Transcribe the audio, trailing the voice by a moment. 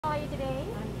today?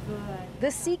 I'm good.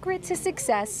 The secret to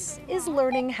success is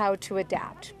learning how to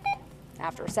adapt.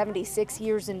 After 76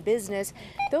 years in business,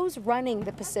 those running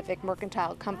the Pacific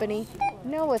Mercantile Company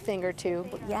know a thing or two.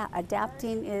 Yeah,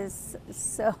 adapting is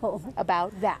so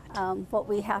about that. What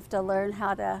we have to learn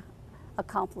how to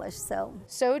accomplish.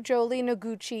 So Jolie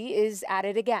Noguchi is at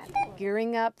it again,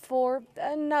 gearing up for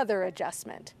another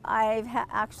adjustment. I've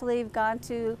actually gone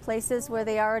to places where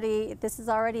this is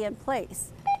already in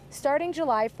place. Starting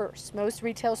July 1st, most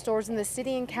retail stores in the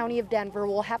city and county of Denver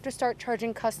will have to start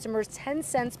charging customers 10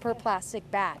 cents per plastic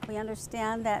bag. We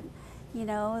understand that,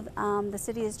 the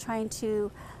city is trying to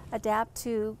adapt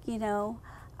to,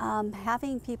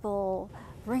 having people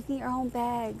bringing your own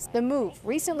bags. The move,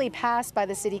 recently passed by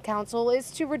the City Council, is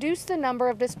to reduce the number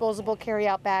of disposable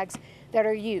carryout bags that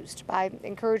are used by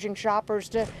encouraging shoppers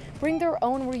to bring their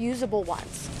own reusable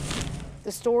ones.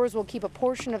 The stores will keep a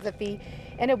portion of the fee,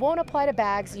 and it won't apply to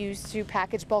bags used to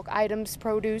package bulk items,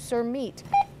 produce, or meat.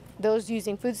 Those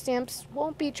using food stamps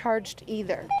won't be charged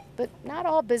either. But not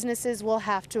all businesses will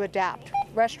have to adapt.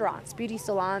 Restaurants, beauty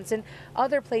salons, and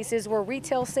other places where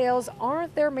retail sales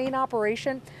aren't their main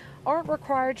operation aren't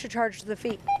required to charge the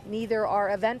fee. Neither are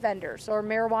event vendors or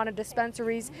marijuana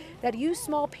dispensaries that use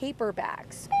small paper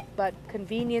bags. But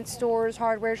convenience stores,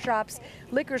 hardware shops,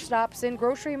 liquor stops, and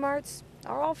grocery marts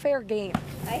are all fair game.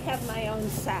 I have my own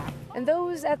sack. And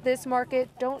those at this market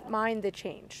don't mind the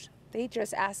change. They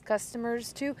just ask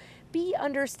customers to be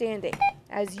understanding.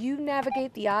 As you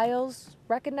navigate the aisles,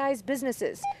 recognize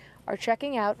businesses are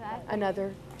checking out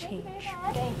another change.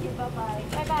 Thank you. Bye-bye.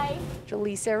 Bye-bye.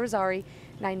 Jaleesa Rosari,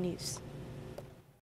 9 News.